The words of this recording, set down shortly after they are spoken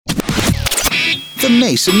The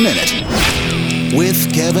Mason Minute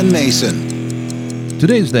with Kevin Mason.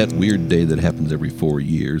 Today's that weird day that happens every 4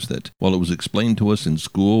 years that, while it was explained to us in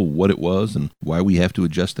school what it was and why we have to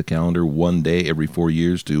adjust the calendar one day every 4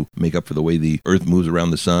 years to make up for the way the Earth moves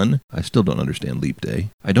around the sun, I still don't understand Leap Day.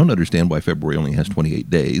 I don't understand why February only has 28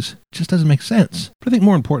 days. It just doesn't make sense. But I think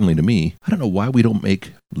more importantly to me, I don't know why we don't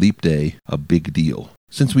make Leap Day a big deal.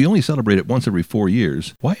 Since we only celebrate it once every 4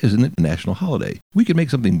 years, why isn't it a national holiday? We could make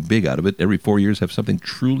something big out of it. Every 4 years have something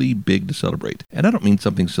truly big to celebrate. And I don't mean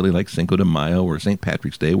something silly like Cinco de Mayo or St.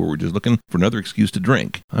 Patrick's Day where we're just looking for another excuse to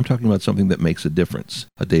drink. I'm talking about something that makes a difference.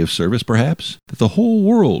 A day of service, perhaps, that the whole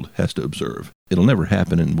world has to observe. It'll never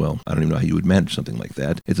happen, and, well, I don't even know how you would manage something like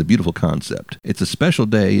that. It's a beautiful concept. It's a special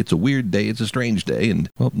day, it's a weird day, it's a strange day, and,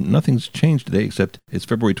 well, nothing's changed today except it's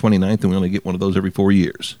February 29th, and we only get one of those every 4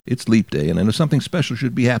 years. It's Leap Day, and I know something special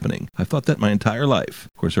should be happening. I've thought that my entire life.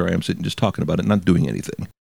 Of course, here I am sitting just talking about it, not doing anything.